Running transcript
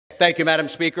Thank you, Madam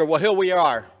Speaker. Well, here we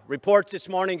are. Reports this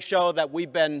morning show that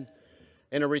we've been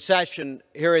in a recession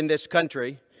here in this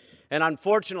country. And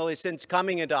unfortunately, since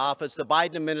coming into office, the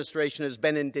Biden administration has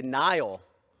been in denial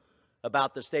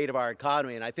about the state of our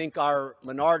economy. And I think our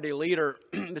minority leader,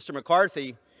 Mr.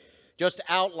 McCarthy, just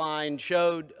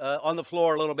showed on the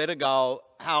floor a little bit ago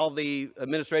how the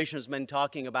administration has been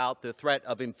talking about the threat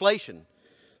of inflation.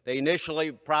 They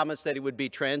initially promised that it would be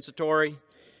transitory.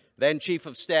 Then Chief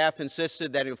of Staff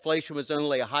insisted that inflation was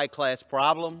only a high-class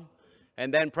problem.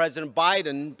 And then President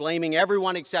Biden blaming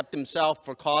everyone except himself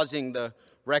for causing the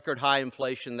record high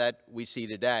inflation that we see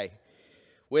today.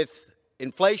 With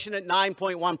inflation at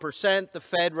 9.1%, the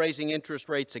Fed raising interest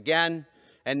rates again,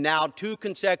 and now 2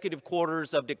 consecutive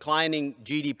quarters of declining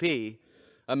GDP,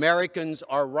 Americans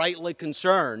are rightly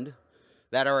concerned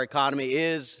that our economy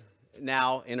is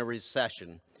now in a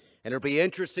recession. And it'll be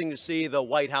interesting to see the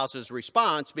White House's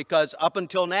response, because up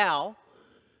until now,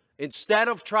 instead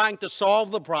of trying to solve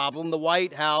the problem, the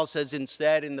White House has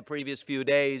instead, in the previous few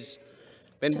days,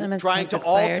 been trying to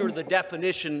alter the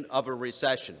definition of a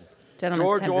recession.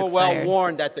 George Orwell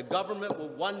warned that the government will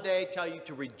one day tell you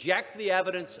to reject the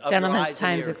evidence of your eyes and ears. Gentleman's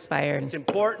time's expired. It's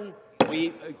important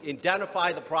we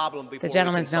identify the problem before the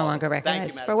gentleman's no longer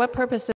recognized. Thank you, for what purpose?